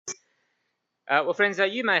Well, friends,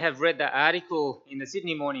 you may have read the article in the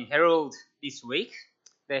Sydney Morning Herald this week.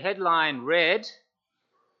 The headline read,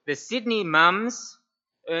 "The Sydney Mums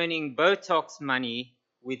Earning Botox Money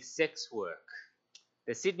with Sex Work."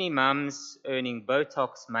 The Sydney Mums Earning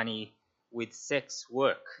Botox Money with Sex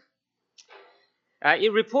Work.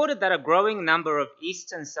 It reported that a growing number of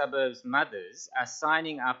eastern suburbs mothers are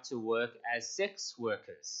signing up to work as sex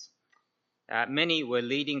workers. Many were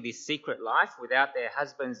leading this secret life without their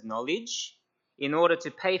husband's knowledge in order to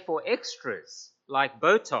pay for extras like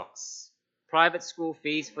Botox, private school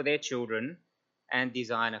fees for their children, and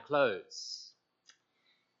designer clothes.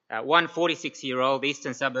 One 46-year-old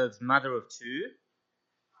eastern suburbs mother of two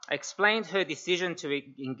explained her decision to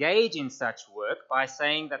engage in such work by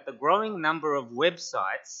saying that the growing number of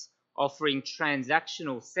websites offering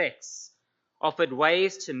transactional sex offered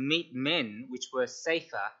ways to meet men which were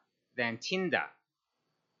safer than Tinder.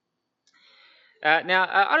 Now,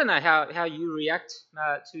 I don't know how you react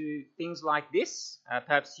to things like this.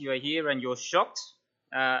 Perhaps you are here and you're shocked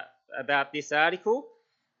about this article.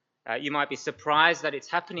 You might be surprised that it's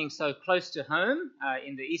happening so close to home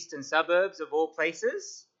in the eastern suburbs of all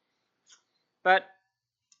places. But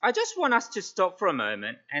I just want us to stop for a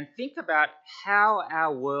moment and think about how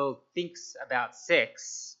our world thinks about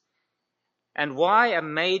sex and why a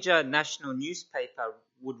major national newspaper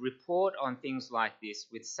would report on things like this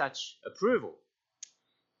with such approval.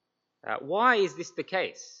 Why is this the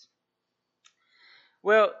case?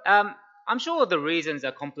 Well, I'm sure the reasons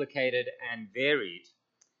are complicated and varied,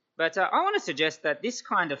 but I want to suggest that this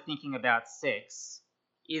kind of thinking about sex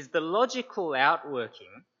is the logical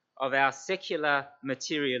outworking of our secular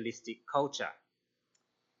materialistic culture.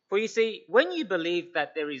 For you see, when you believe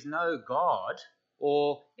that there is no God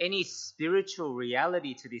or any spiritual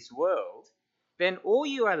reality to this world, then all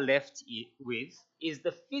you are left with is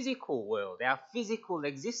the physical world, our physical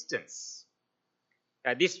existence.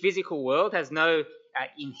 This physical world has no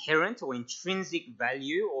inherent or intrinsic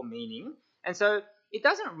value or meaning, and so it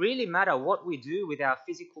doesn't really matter what we do with our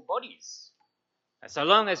physical bodies. So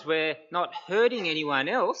long as we're not hurting anyone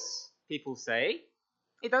else, people say,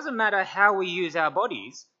 it doesn't matter how we use our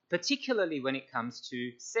bodies, particularly when it comes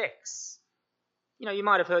to sex. You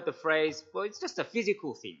might have heard the phrase, well, it's just a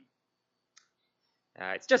physical thing.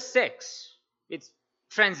 It's just sex. It's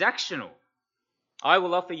transactional. I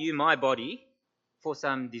will offer you my body for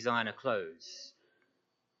some designer clothes.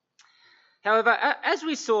 However, as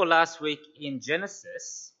we saw last week in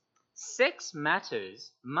Genesis, sex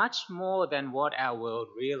matters much more than what our world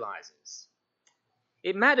realizes.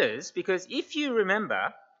 It matters because if you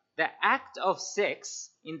remember, the act of sex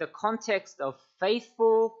in the context of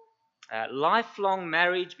faithful, lifelong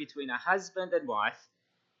marriage between a husband and wife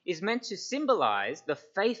is meant to symbolize the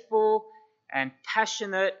faithful and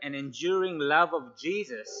passionate and enduring love of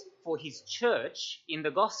Jesus for his church in the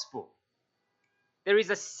gospel. There is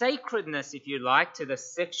a sacredness, if you like, to the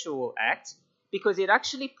sexual act because it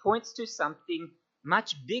actually points to something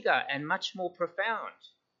much bigger and much more profound.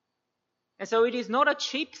 And so it is not a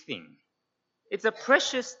cheap thing. It's a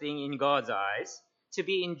precious thing in God's eyes to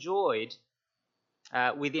be enjoyed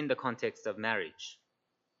within the context of marriage.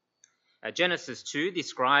 Genesis 2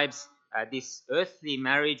 describes this earthly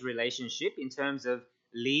marriage relationship in terms of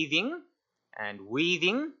leaving and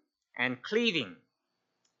weaving and cleaving.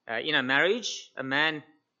 In a marriage, a man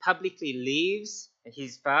publicly leaves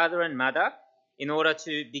his father and mother in order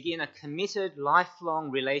to begin a committed,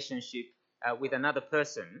 lifelong relationship with another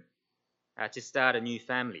person to start a new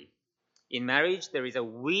family. In marriage, there is a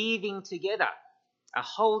weaving together, a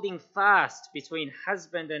holding fast between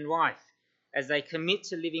husband and wife as they commit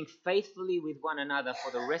to living faithfully with one another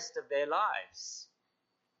for the rest of their lives.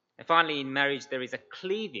 And finally, in marriage, there is a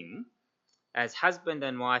cleaving as husband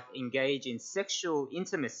and wife engage in sexual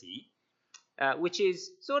intimacy, which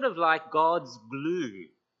is sort of like God's glue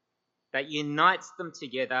that unites them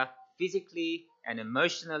together physically and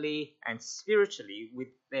emotionally and spiritually with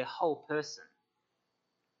their whole person.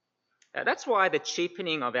 That's why the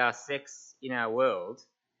cheapening of our sex in our world,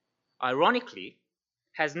 ironically,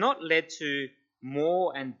 has not led to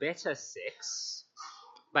more and better sex,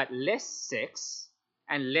 but less sex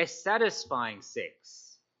and less satisfying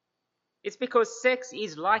sex. It's because sex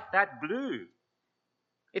is like that glue.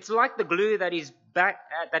 It's like the glue that is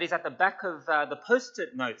at the back of the post-it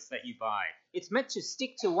notes that you buy. It's meant to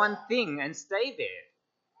stick to one thing and stay there.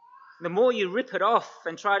 The more you rip it off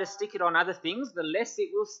and try to stick it on other things, the less it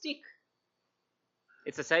will stick.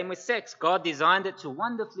 It's the same with sex. God designed it to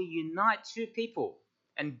wonderfully unite two people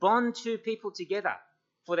and bond two people together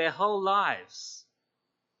for their whole lives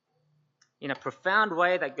in a profound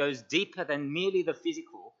way that goes deeper than merely the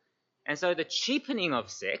physical. And so the cheapening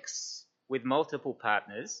of sex with multiple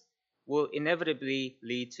partners will inevitably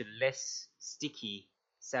lead to less sticky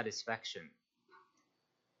satisfaction.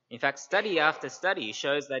 In fact, study after study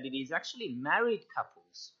shows that it is actually married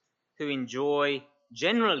couples who enjoy,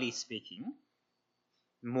 generally speaking,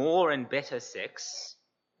 more and better sex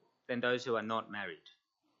than those who are not married.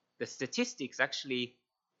 The statistics actually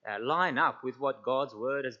line up with what God's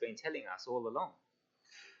word has been telling us all along.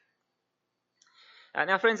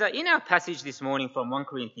 Now, friends, in our passage this morning from 1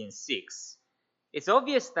 Corinthians 6, it's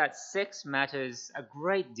obvious that sex matters a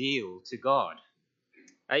great deal to God.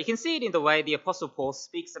 You can see it in the way the Apostle Paul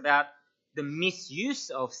speaks about the misuse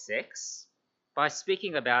of sex by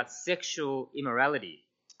speaking about sexual immorality.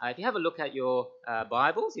 If you have a look at your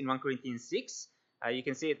Bibles in 1 Corinthians 6, you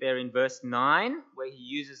can see it there in verse 9 where he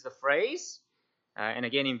uses the phrase, and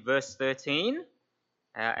again in verse 13,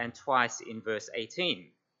 and twice in verse 18.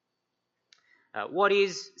 What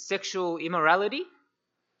is sexual immorality?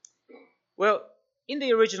 Well, in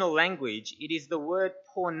the original language, it is the word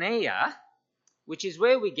porneia, which is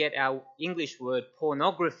where we get our English word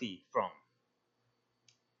pornography from.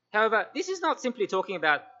 However, this is not simply talking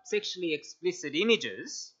about sexually explicit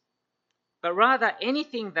images, but rather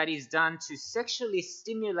anything that is done to sexually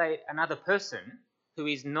stimulate another person who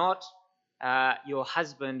is not your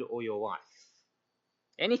husband or your wife.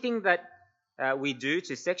 Anything that we do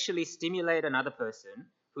to sexually stimulate another person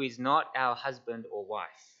who is not our husband or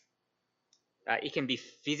wife. It can be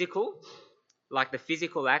physical, like the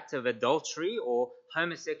physical act of adultery or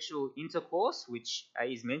homosexual intercourse, which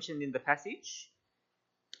is mentioned in the passage.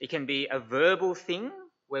 It can be a verbal thing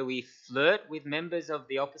where we flirt with members of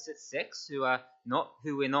the opposite sex who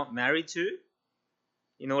we're not married to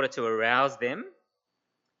in order to arouse them.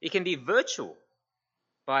 It can be virtual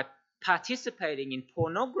by participating in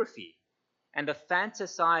pornography and the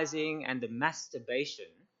fantasizing and the masturbation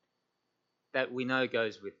that we know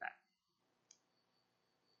goes with that.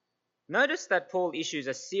 Notice that Paul issues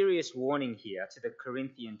a serious warning here to the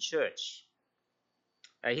Corinthian church.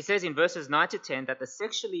 He says in verses 9 to 10 that the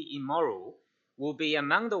sexually immoral will be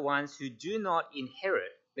among the ones who do not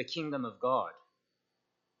inherit the kingdom of God.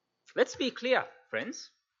 Let's be clear, friends.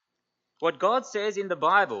 What God says in the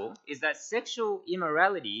Bible is that sexual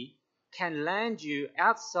immorality can land you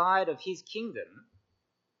outside of his kingdom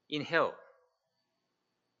in hell.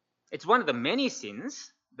 It's one of the many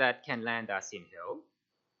sins that can land us in hell.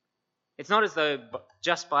 It's not as though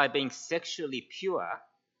just by being sexually pure,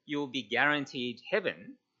 you'll be guaranteed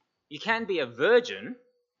heaven. You can be a virgin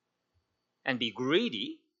and be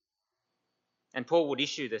greedy, and Paul would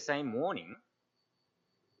issue the same warning.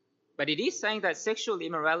 But it is saying that sexual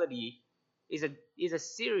immorality is a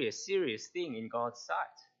serious, serious thing in God's sight.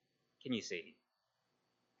 Can you see?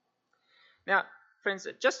 Now, friends,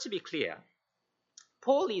 just to be clear,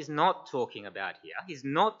 Paul is not talking about here,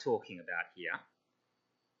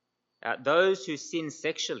 those who sin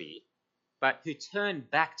sexually, but who turn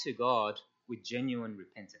back to God with genuine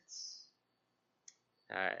repentance.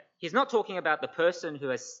 He's not talking about the person who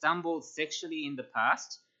has stumbled sexually in the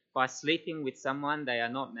past by sleeping with someone they are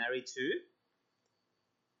not married to,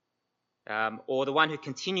 or the one who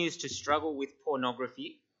continues to struggle with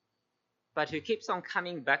pornography, but who keeps on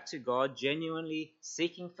coming back to God, genuinely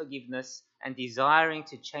seeking forgiveness and desiring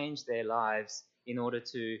to change their lives in order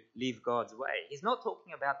to live God's way. He's not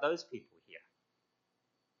talking about those people here.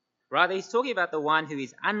 Rather, he's talking about the one who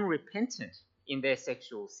is unrepentant in their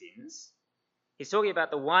sexual sins. He's talking about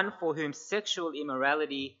the one for whom sexual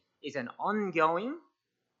immorality is an ongoing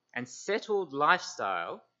and settled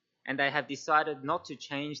lifestyle, and they have decided not to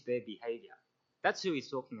change their behavior. That's who he's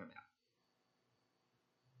talking about.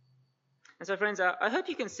 And so, friends, I hope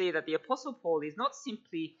you can see that the Apostle Paul is not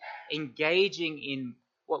simply engaging in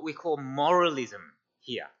what we call moralism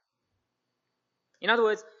here. In other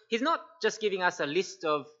words, he's not just giving us a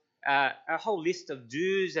whole list of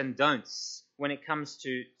do's and don'ts when it comes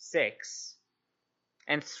to sex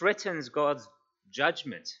and threatens God's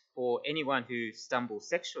judgment for anyone who stumbles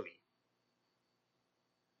sexually.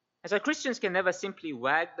 And so Christians can never simply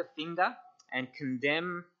wag the finger and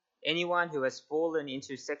condemn anyone who has fallen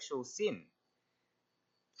into sexual sin.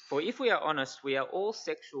 For if we are honest, we are all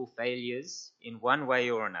sexual failures in one way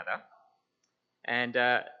or another. And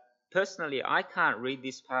personally, I can't read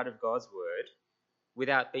this part of God's word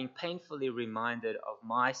without being painfully reminded of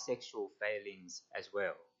my sexual failings as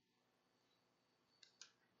well.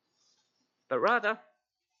 But rather,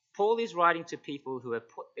 Paul is writing to people who have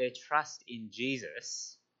put their trust in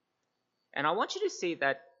Jesus. And I want you to see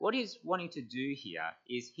that what he's wanting to do here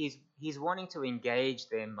is he's wanting to engage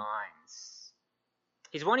their minds.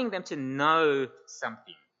 He's wanting them to know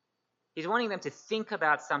something. He's wanting them to think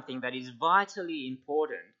about something that is vitally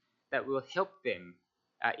important that will help them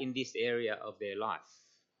in this area of their life.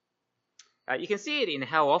 You can see it in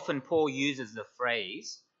how often Paul uses the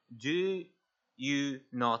phrase, "Do you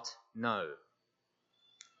not know?"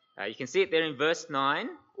 You can see it there in verse 9,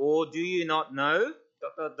 or "Do you not know?" ...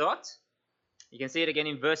 You can see it again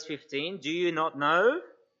in verse 15, "Do you not know?"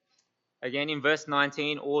 Again in verse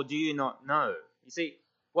 19, or "Do you not know?" You see,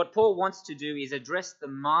 what Paul wants to do is address the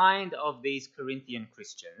mind of these Corinthian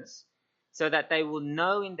Christians so that they will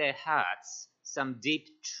know in their hearts some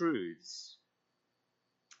deep truths.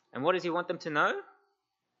 And what does he want them to know?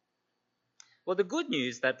 Well, the good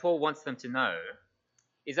news that Paul wants them to know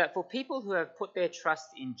is that for people who have put their trust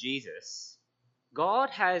in Jesus, God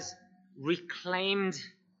has reclaimed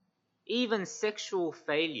even sexual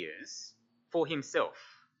failures for himself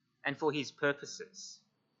and for his purposes.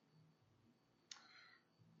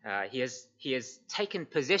 He has taken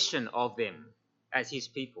possession of them as his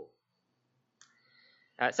people.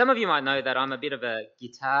 Some of you might know that I'm a bit of a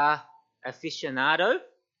guitar aficionado.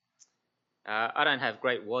 I don't have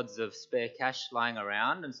great wads of spare cash lying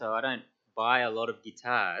around, and so I don't buy a lot of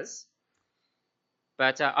guitars.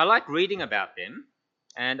 But I like reading about them,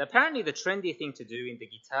 and apparently the trendy thing to do in the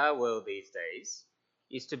guitar world these days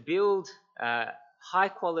is to build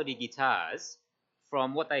high-quality guitars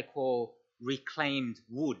from what they call reclaimed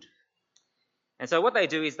wood. And so what they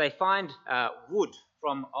do is they find wood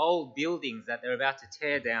from old buildings that they're about to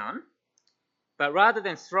tear down, but rather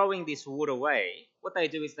than throwing this wood away, what they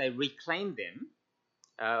do is they reclaim them,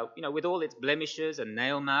 with all its blemishes and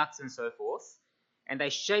nail marks and so forth, and they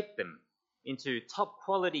shape them into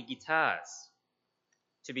top-quality guitars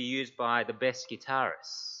to be used by the best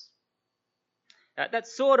guitarists.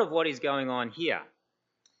 That's sort of what is going on here.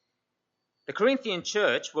 The Corinthian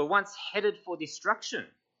church were once headed for destruction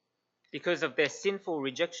because of their sinful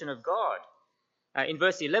rejection of God. In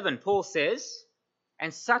verse 11, Paul says,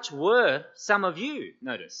 "And such were some of you,"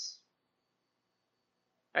 notice.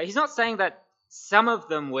 He's not saying that some of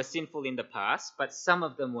them were sinful in the past, but some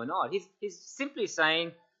of them were not. He's simply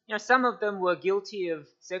saying, some of them were guilty of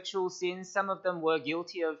sexual sins, some of them were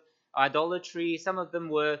guilty of idolatry, some of them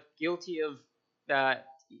were guilty of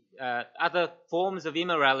other forms of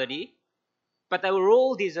immorality, but they were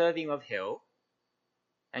all deserving of hell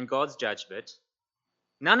and God's judgment.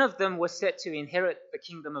 None of them were set to inherit the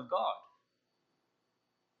kingdom of God.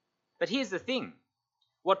 But here's the thing.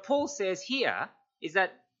 What Paul says here is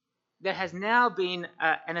that there has now been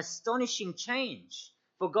an astonishing change,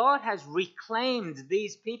 for God has reclaimed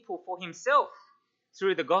these people for himself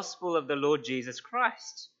through the gospel of the Lord Jesus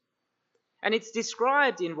Christ. And it's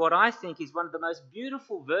described in what I think is one of the most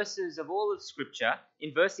beautiful verses of all of Scripture,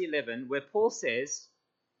 in verse 11, where Paul says,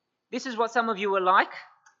 "This is what some of you were like,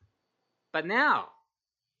 but now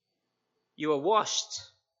you are washed,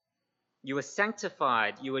 you are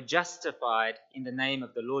sanctified, you are justified in the name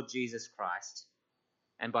of the Lord Jesus Christ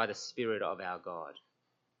and by the Spirit of our God."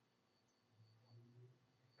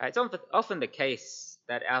 It's often the case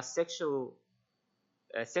that our sexually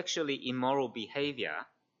immoral behavior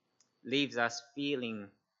leaves us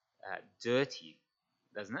feeling dirty,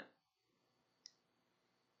 doesn't it?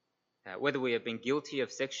 Whether we have been guilty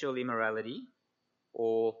of sexual immorality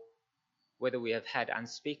or whether we have had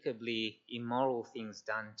unspeakably immoral things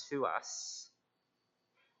done to us,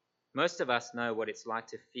 most of us know what it's like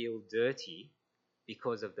to feel dirty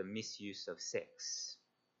because of the misuse of sex.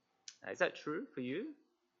 Is that true for you?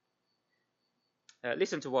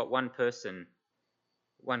 Listen to what one Christian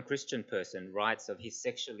person writes of his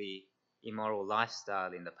sexually immoral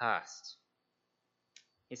lifestyle in the past.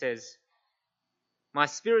 He says, "My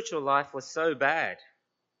spiritual life was so bad.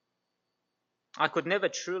 I could never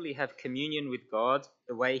truly have communion with God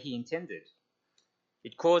the way he intended.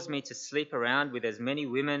 It caused me to sleep around with as many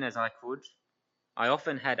women as I could. I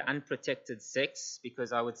often had unprotected sex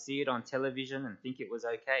because I would see it on television and think it was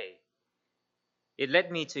okay. It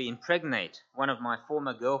led me to impregnate one of my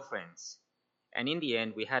former girlfriends, and in the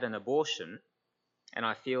end we had an abortion, and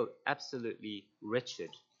I feel absolutely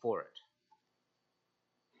wretched for it."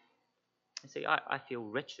 You see, I feel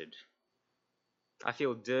wretched. I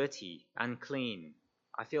feel dirty, unclean.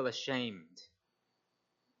 I feel ashamed.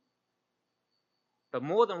 But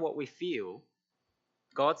more than what we feel,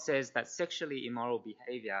 God says that sexually immoral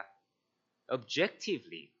behavior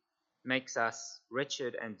objectively makes us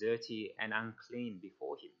wretched and dirty and unclean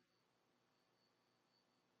before him.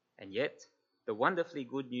 And yet, the wonderfully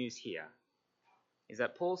good news here is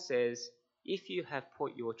that Paul says, if you have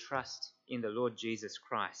put your trust in the Lord Jesus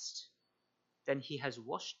Christ, then he has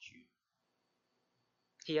washed you.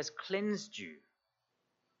 He has cleansed you.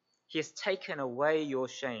 He has taken away your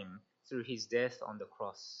shame through his death on the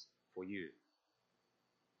cross for you.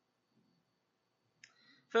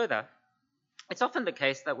 Further, it's often the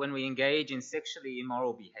case that when we engage in sexually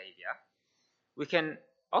immoral behavior, we can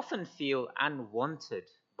often feel unwanted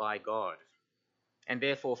by God and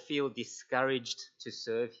therefore feel discouraged to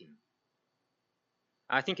serve Him.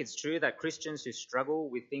 I think it's true that Christians who struggle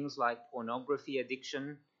with things like pornography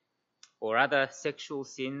addiction or other sexual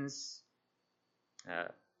sins,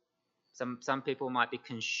 some people might be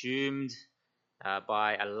consumed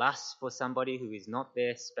by a lust for somebody who is not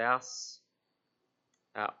their spouse.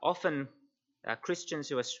 Often Christians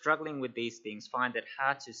who are struggling with these things find it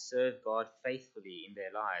hard to serve God faithfully in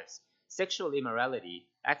their lives. Sexual immorality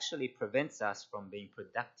actually prevents us from being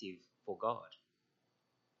productive for God.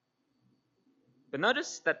 But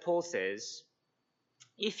notice that Paul says,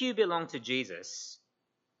 if you belong to Jesus,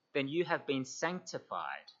 then you have been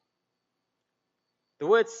sanctified. The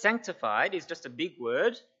word sanctified is just a big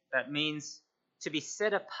word that means to be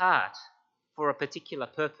set apart for a particular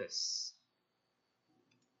purpose.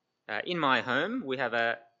 In my home, we have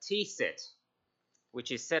a tea set,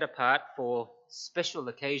 which is set apart for special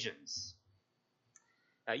occasions.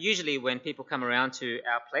 Usually when people come around to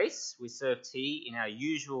our place, we serve tea in our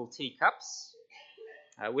usual teacups.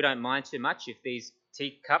 We don't mind too much if these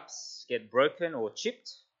teacups get broken or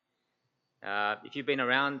chipped. If you've been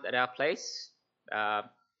around at our place,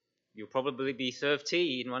 you'll probably be served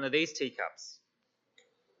tea in one of these teacups.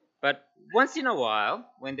 But once in a while,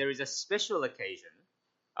 when there is a special occasion,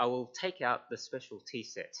 I will take out the special tea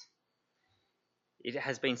set. It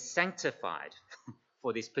has been sanctified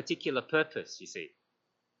for this particular purpose, you see.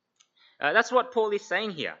 That's what Paul is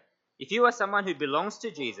saying here. If you are someone who belongs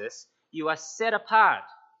to Jesus, you are set apart,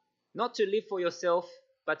 not to live for yourself,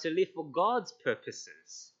 but to live for God's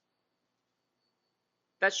purposes.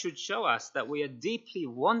 That should show us that we are deeply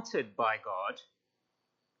wanted by God,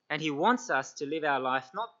 and He wants us to live our life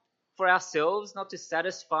not for ourselves, not to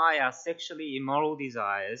satisfy our sexually immoral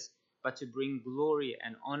desires, but to bring glory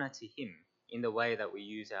and honor to Him in the way that we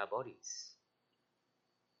use our bodies.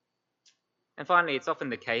 And finally, it's often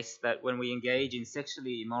the case that when we engage in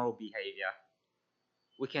sexually immoral behavior,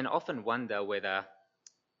 we can often wonder whether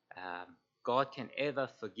God can ever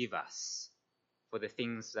forgive us for the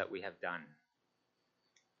things that we have done.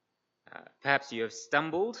 Perhaps you have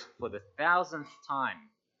stumbled for the 1,000th time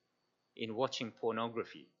in watching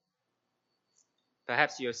pornography.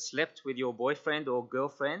 Perhaps you have slept with your boyfriend or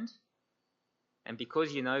girlfriend, and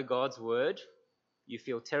because you know God's word, you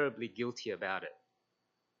feel terribly guilty about it.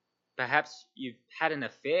 Perhaps you've had an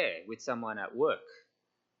affair with someone at work,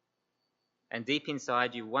 and deep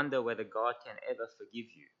inside you wonder whether God can ever forgive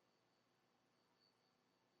you.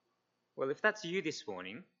 Well, if that's you this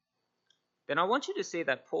morning, then I want you to see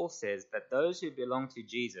that Paul says that those who belong to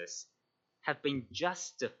Jesus have been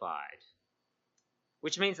justified,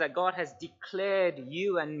 which means that God has declared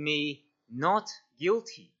you and me not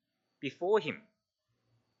guilty before Him.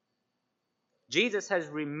 Jesus has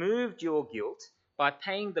removed your guilt by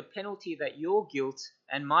paying the penalty that your guilt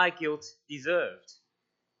and my guilt deserved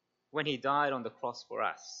when He died on the cross for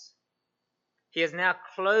us. He has now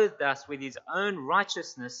clothed us with His own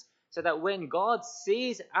righteousness so that when God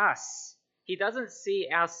sees us, He doesn't see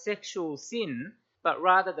our sexual sin, but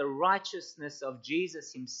rather the righteousness of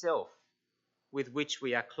Jesus Himself with which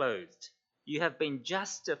we are clothed. You have been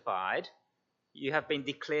justified. You have been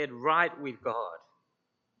declared right with God,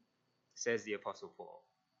 says the Apostle Paul.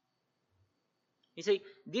 You see,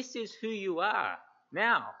 this is who you are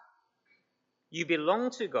now. You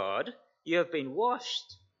belong to God. You have been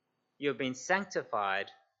washed. You have been sanctified.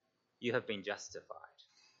 You have been justified.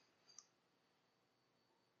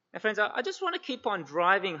 Now, friends, I just want to keep on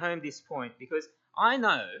driving home this point because I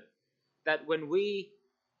know that when we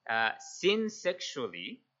sin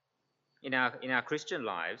sexually in our Christian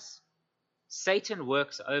lives, Satan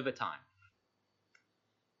works overtime.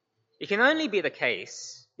 It can only be the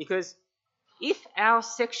case because if our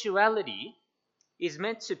sexuality is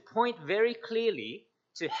meant to point very clearly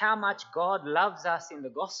to how much God loves us in the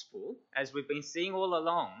gospel, as we've been seeing all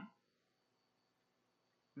along,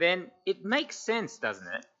 then it makes sense, doesn't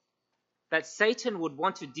it, that Satan would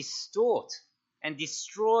want to distort and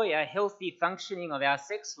destroy a healthy functioning of our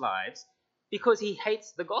sex lives because he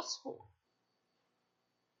hates the gospel.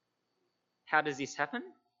 How does this happen?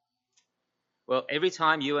 Well, every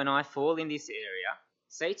time you and I fall in this area,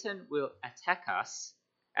 Satan will attack us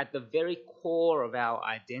at the very core of our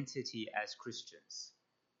identity as Christians.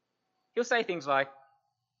 He'll say things like,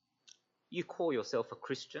 "You call yourself a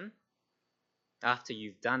Christian after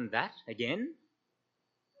you've done that again?"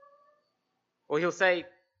 Or he'll say,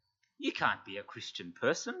 "You can't be a Christian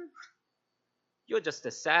person. You're just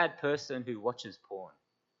a sad person who watches porn.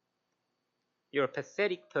 You're a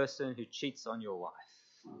pathetic person who cheats on your wife."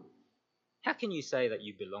 how can you say that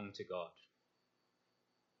you belong to God?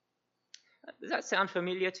 Does that sound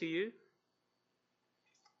familiar to you?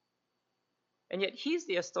 And yet here's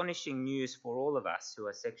the astonishing news for all of us who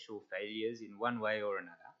are sexual failures in one way or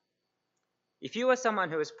another. If you are someone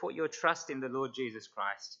who has put your trust in the Lord Jesus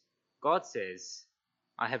Christ, God says,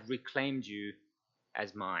 I have reclaimed you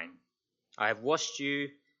as mine. I have washed you,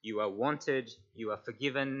 you are wanted, you are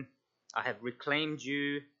forgiven, I have reclaimed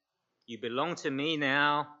you, you belong to me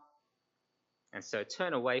now, and so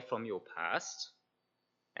turn away from your past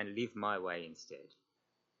and live my way instead.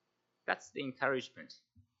 That's the encouragement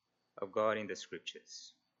of God in the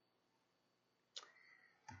Scriptures.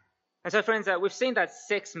 And so, friends, we've seen that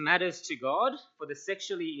sex matters to God, for the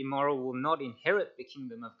sexually immoral will not inherit the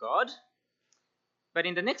kingdom of God. But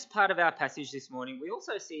in the next part of our passage this morning, we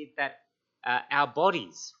also see that our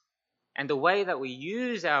bodies and the way that we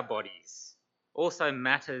use our bodies also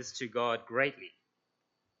matters to God greatly.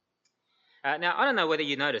 Now, I don't know whether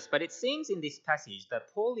you noticed, but it seems in this passage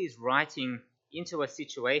that Paul is writing into a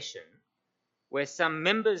situation where some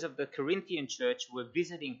members of the Corinthian church were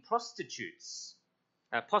visiting prostitutes,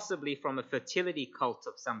 possibly from a fertility cult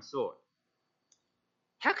of some sort.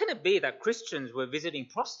 How can it be that Christians were visiting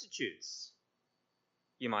prostitutes,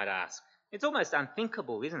 you might ask? It's almost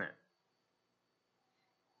unthinkable, isn't it?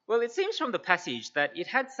 Well, it seems from the passage that it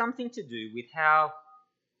had something to do with how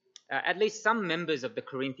at least some members of the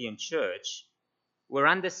Corinthian church were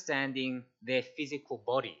understanding their physical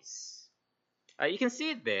bodies. You can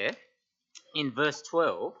see it there in verse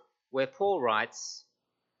 12, where Paul writes,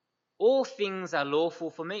 all things are lawful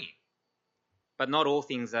for me, but not all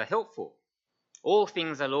things are helpful. All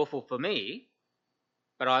things are lawful for me,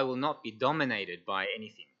 but I will not be dominated by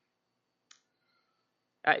anything.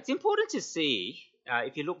 It's important to see,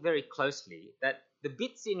 if you look very closely, that the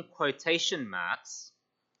bits in quotation marks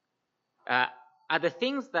are the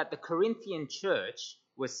things that the Corinthian church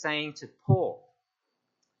was saying to Paul,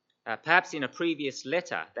 perhaps in a previous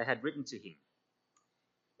letter they had written to him.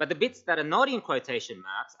 But the bits that are not in quotation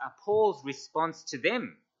marks are Paul's response to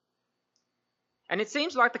them. And it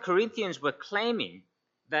seems like the Corinthians were claiming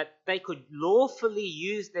that they could lawfully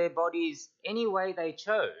use their bodies any way they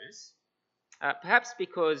chose, perhaps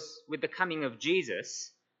because with the coming of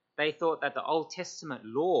Jesus, they thought that the Old Testament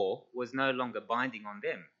law was no longer binding on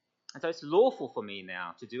them. And so it's lawful for me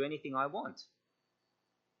now to do anything I want.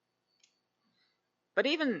 But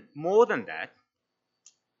even more than that,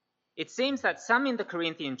 it seems that some in the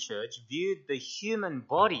Corinthian church viewed the human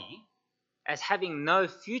body as having no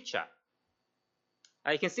future.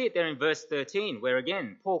 You can see it there in verse 13, where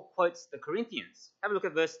again, Paul quotes the Corinthians. Have a look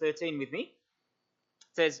at verse 13 with me.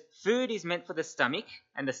 It says, food is meant for the stomach,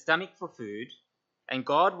 and the stomach for food, and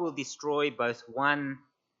God will destroy both one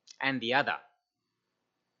and the other.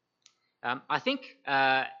 I think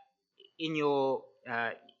in your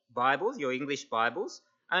Bibles, your English Bibles,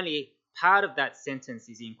 only part of that sentence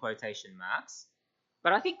is in quotation marks,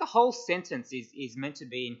 but I think the whole sentence is meant to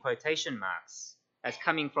be in quotation marks as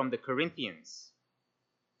coming from the Corinthians.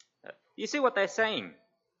 You see what they're saying?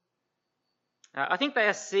 I think they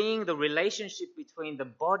are seeing the relationship between the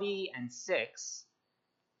body and sex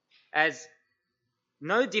as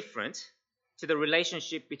no different to the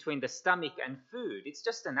relationship between the stomach and food. It's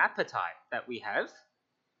just an appetite that we have.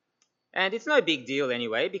 And it's no big deal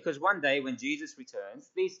anyway, because one day when Jesus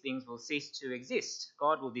returns, these things will cease to exist.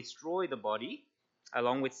 God will destroy the body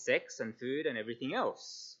along with sex and food and everything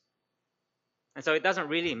else. And so it doesn't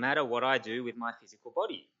really matter what I do with my physical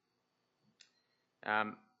body.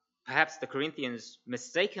 Perhaps the Corinthians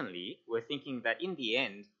mistakenly were thinking that in the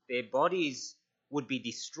end, their bodies would be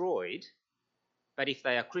destroyed, but if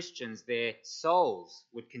they are Christians, their souls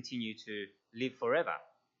would continue to live forever.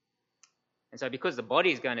 And so because the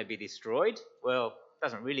body is going to be destroyed, well, it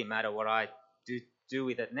doesn't really matter what I do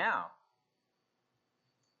with it now.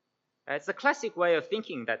 It's a classic way of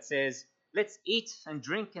thinking that says, let's eat and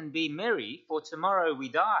drink and be merry, for tomorrow we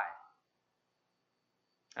die.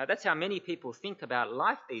 That's how many people think about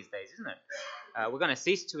life these days, isn't it? We're going to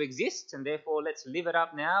cease to exist, and therefore let's live it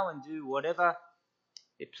up now and do whatever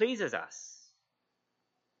it pleases us.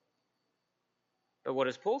 But what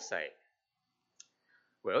does Paul say?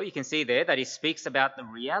 Well, you can see there that he speaks about the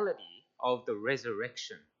reality of the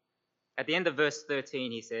resurrection. At the end of verse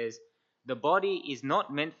 13, he says, the body is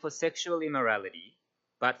not meant for sexual immorality,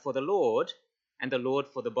 but for the Lord, and the Lord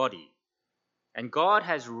for the body. And God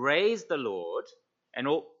has raised the Lord and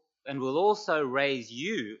will also raise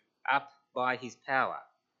you up by his power.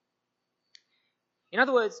 In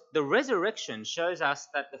other words, the resurrection shows us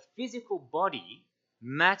that the physical body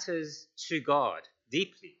matters to God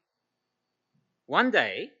deeply. One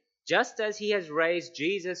day, just as he has raised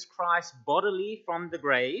Jesus Christ bodily from the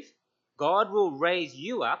grave, God will raise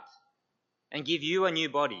you up and give you a new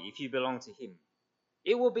body if you belong to him.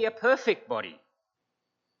 It will be a perfect body.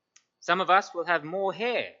 Some of us will have more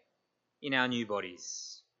hair in our new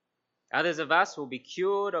bodies. Others of us will be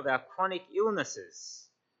cured of our chronic illnesses.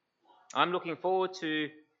 I'm looking forward to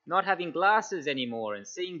not having glasses anymore and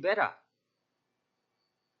seeing better.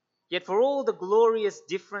 Yet for all the glorious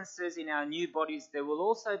differences in our new bodies, there will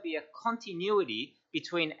also be a continuity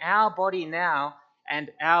between our body now and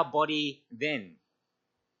our body then.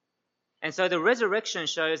 And so the resurrection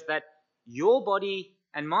shows that your body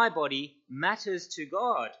and my body matters to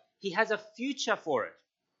God. He has a future for it.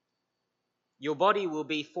 Your body will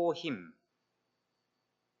be for him.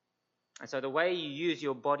 And so the way you use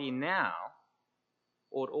your body now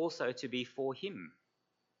ought also to be for him.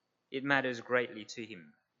 It matters greatly to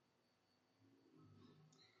him.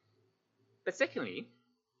 But secondly,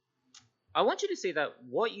 I want you to see that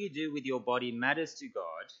what you do with your body matters to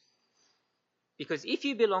God, because if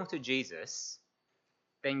you belong to Jesus,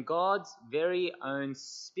 then God's very own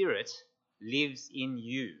Spirit lives in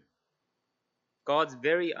you. God's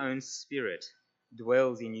very own Spirit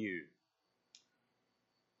dwells in you.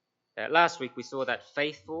 Last week we saw that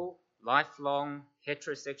faithful, lifelong,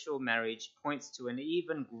 heterosexual marriage points to an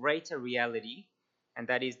even greater reality, and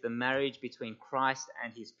that is the marriage between Christ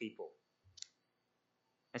and his people.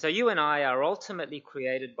 And so you and I are ultimately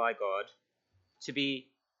created by God to be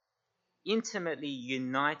intimately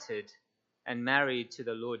united and married to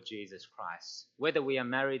the Lord Jesus Christ. Whether we are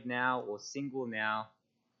married now or single now,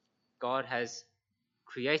 God has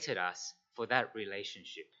created us for that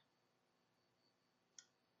relationship.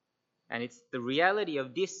 And it's the reality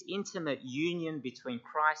of this intimate union between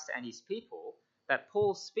Christ and his people that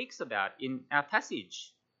Paul speaks about in our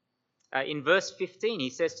passage. In verse 15, he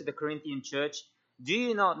says to the Corinthian church, "Do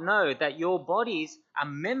you not know that your bodies are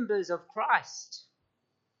members of Christ?"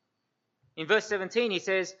 In verse 17, he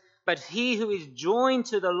says, "But he who is joined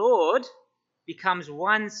to the Lord becomes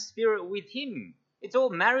one spirit with him." It's all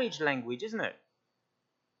marriage language, isn't it?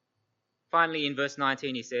 Finally, in verse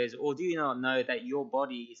 19, he says, "Or do you not know that your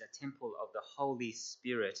body is a temple of the Holy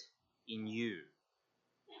Spirit in you?"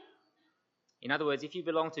 In other words, if you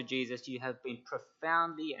belong to Jesus, you have been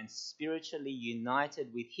profoundly and spiritually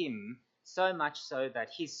united with him, so much so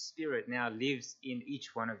that his Spirit now lives in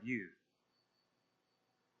each one of you.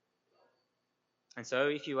 And so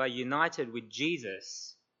if you are united with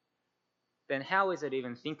Jesus, then how is it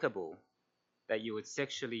even thinkable that you would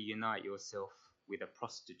sexually unite yourself with a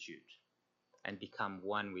prostitute and become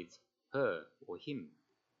one with her or him?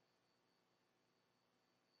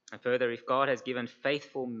 And further, if God has given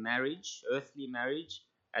faithful marriage, earthly marriage,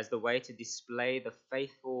 as the way to display the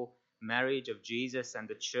faithful marriage of Jesus and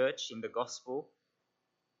the church in the gospel,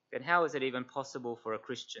 then how is it even possible for a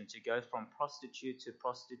Christian to go from prostitute to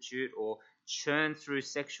prostitute or churn through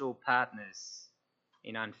sexual partners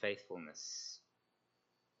in unfaithfulness?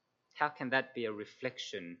 How can that be a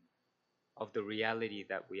reflection of the reality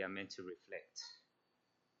that we are meant to reflect?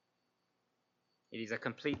 It is a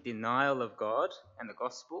complete denial of God and the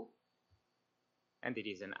gospel, and it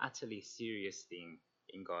is an utterly serious thing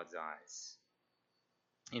in God's eyes.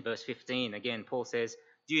 In verse 15, again, Paul says,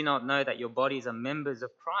 "Do you not know that your bodies are members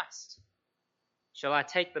of Christ? Shall I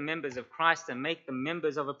take the members of Christ and make them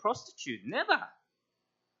members of a prostitute? Never.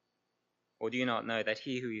 Or do you not know that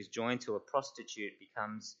he who is joined to a prostitute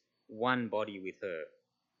becomes one body with her?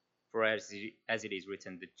 For as it is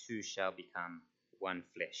written, the two shall become one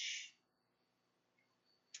flesh."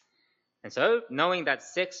 And so, knowing that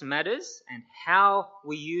sex matters and how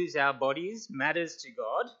we use our bodies matters to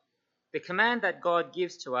God, the command that God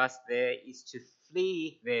gives to us there is to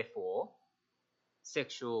flee, therefore,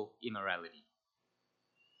 sexual immorality.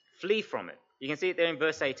 Flee from it. You can see it there in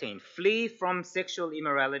verse 18. Flee from sexual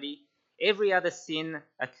immorality. Every other sin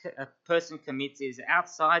a person commits is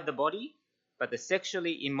outside the body, but the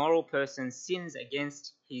sexually immoral person sins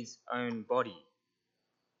against his own body.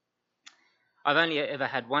 I've only ever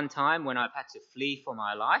had one time when I've had to flee for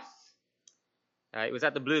my life. It was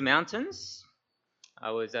at the Blue Mountains.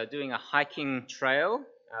 I was doing a hiking trail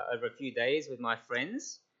over a few days with my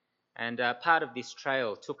friends, and part of this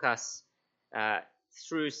trail took us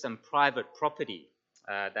through some private property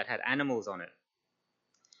that had animals on it.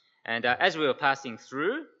 And as we were passing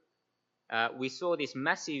through, we saw this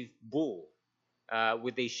massive bull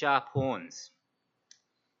with these sharp horns.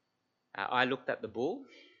 I looked at the bull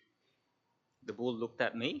looked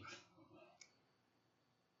at me,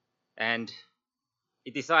 and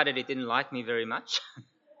it decided it didn't like me very much.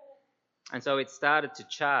 And so it started to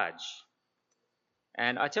charge.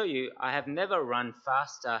 And I tell you, I have never run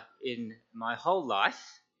faster in my whole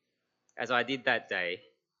life as I did that day,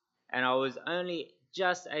 and I was only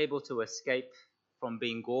just able to escape from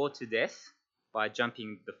being gored to death by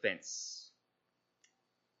jumping the fence.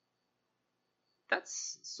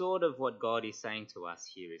 That's sort of what God is saying to us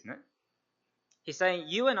here, isn't it? He's saying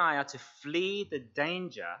you and I are to flee the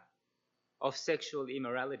danger of sexual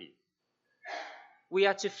immorality. We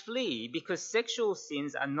are to flee because sexual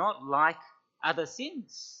sins are not like other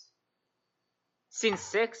sins. Since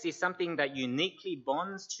sex is something that uniquely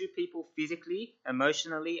bonds two people physically,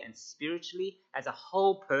 emotionally, and spiritually as a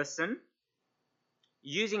whole person,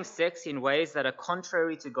 using sex in ways that are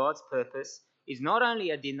contrary to God's purpose is not only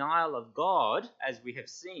a denial of God, as we have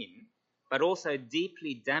seen, but also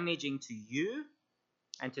deeply damaging to you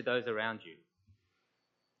and to those around you.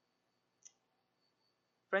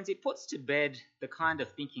 Friends, it puts to bed the kind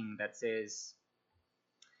of thinking that says,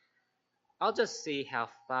 I'll just see how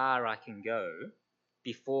far I can go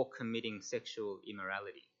before committing sexual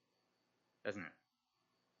immorality, doesn't it?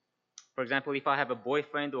 For example, if I have a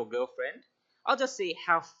boyfriend or girlfriend, I'll just see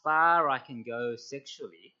how far I can go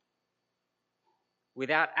sexually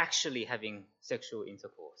without actually having sexual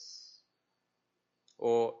intercourse.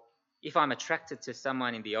 Or if I'm attracted to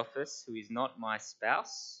someone in the office who is not my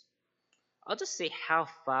spouse, I'll just see how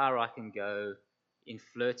far I can go in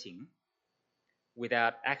flirting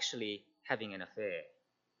without actually having an affair.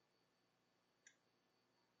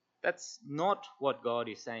 That's not what God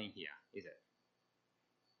is saying here, is it?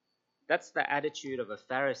 That's the attitude of a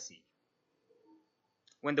Pharisee.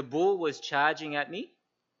 When the bull was charging at me,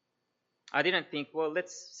 I didn't think, well,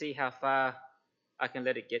 let's see how far I can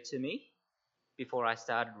let it get to me before I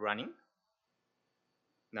started running.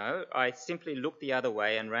 No, I simply looked the other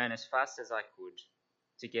way and ran as fast as I could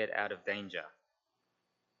to get out of danger.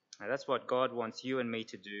 Now, that's what God wants you and me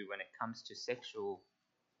to do when it comes to sexual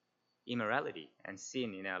immorality and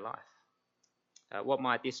sin in our life. What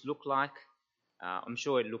might this look like? I'm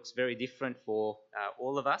sure it looks very different for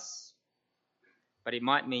all of us, but it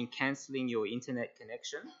might mean cancelling your internet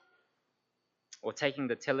connection or taking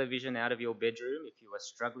the television out of your bedroom if you are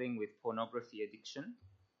struggling with pornography addiction.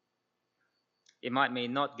 It might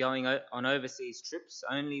mean not going on overseas trips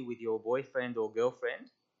only with your boyfriend or girlfriend,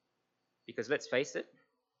 because let's face it,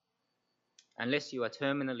 unless you are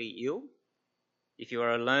terminally ill, if you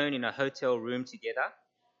are alone in a hotel room together,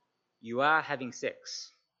 you are having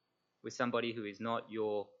sex with somebody who is not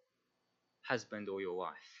your husband or your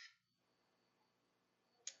wife.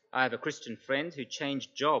 I have a Christian friend who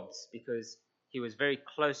changed jobs because he was very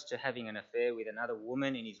close to having an affair with another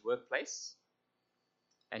woman in his workplace,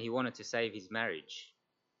 and he wanted to save his marriage.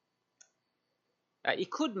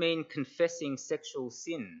 It could mean confessing sexual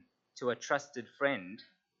sin to a trusted friend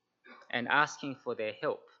and asking for their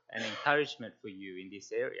help and encouragement for you in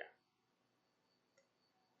this area.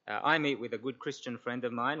 I meet with a good Christian friend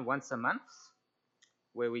of mine once a month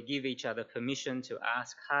where we give each other permission to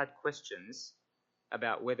ask hard questions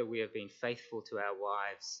about whether we have been faithful to our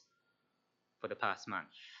wives for the past month.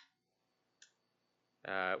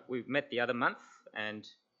 We met the other month and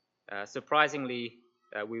surprisingly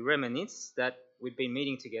we reminisced that we'd been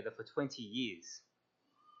meeting together for 20 years,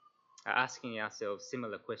 asking ourselves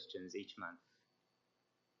similar questions each month.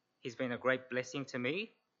 He's been a great blessing to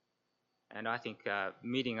me, and I think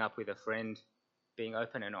meeting up with a friend, being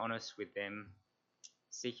open and honest with them,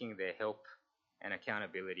 seeking their help and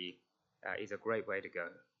accountability is a great way to go.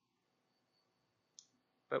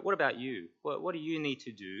 But what about you? What do you need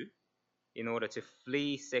to do in order to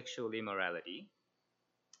flee sexual immorality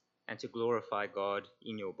and to glorify God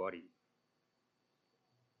in your body?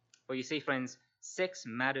 Well, you see, friends, sex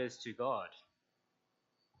matters to God.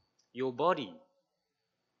 Your body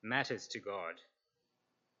matters to God.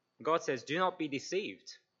 God says, do not be deceived.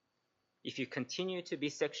 If you continue to be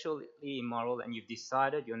sexually immoral and you've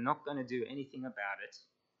decided you're not going to do anything about it,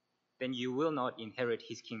 then you will not inherit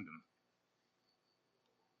his kingdom.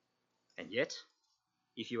 And yet,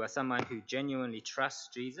 if you are someone who genuinely trusts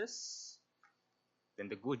Jesus, then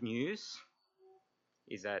the good news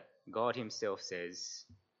is that God himself says,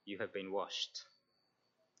 you have been washed.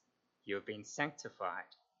 You have been sanctified.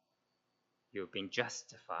 You have been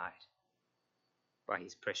justified by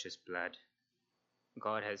his precious blood.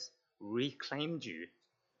 God has reclaimed you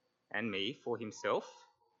and me for himself,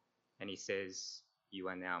 and he says, you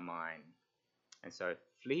are now mine. And so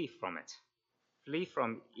flee from it. Flee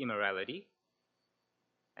from immorality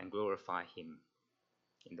and glorify him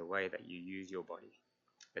in the way that you use your body.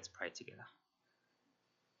 Let's pray together.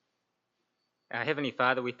 Our Heavenly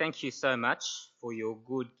Father, we thank you so much for your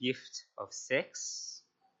good gift of sex.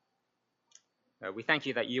 We thank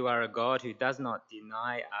you that you are a God who does not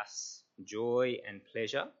deny us joy and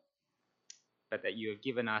pleasure, but that you have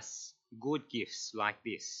given us good gifts like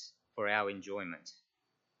this for our enjoyment.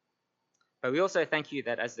 But we also thank you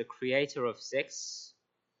that as the creator of sex,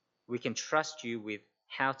 we can trust you with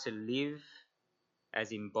how to live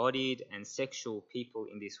as embodied and sexual people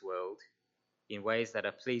in this world in ways that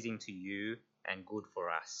are pleasing to you and good for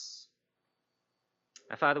us.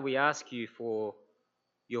 Father, we ask you for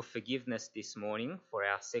your forgiveness this morning for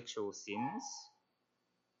our sexual sins.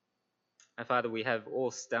 Father, we have all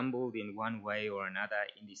stumbled in one way or another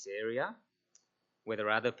in this area, whether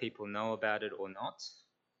other people know about it or not.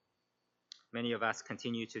 Many of us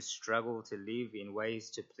continue to struggle to live in ways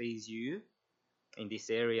to please you in this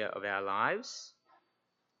area of our lives,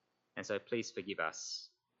 and so please forgive us.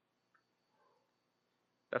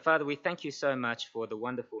 But Father, we thank you so much for the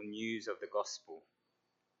wonderful news of the gospel.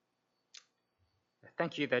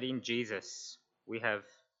 Thank you that in Jesus we have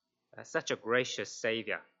such a gracious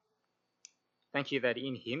Saviour. Thank you that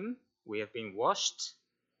in him we have been washed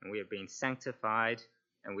and we have been sanctified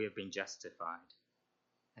and we have been justified.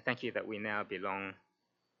 Thank you that we now belong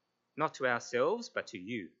not to ourselves but to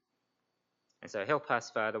you. And so help us,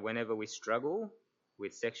 Father, whenever we struggle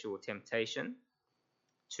with sexual temptation,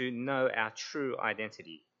 to know our true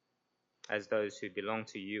identity as those who belong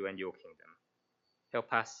to you and your kingdom.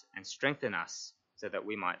 Help us and strengthen us so that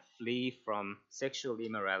we might flee from sexual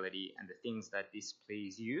immorality and the things that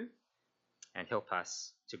displease you, and help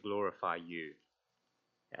us to glorify you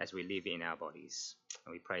as we live in our bodies.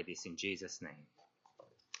 And we pray this in Jesus' name.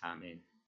 Amen.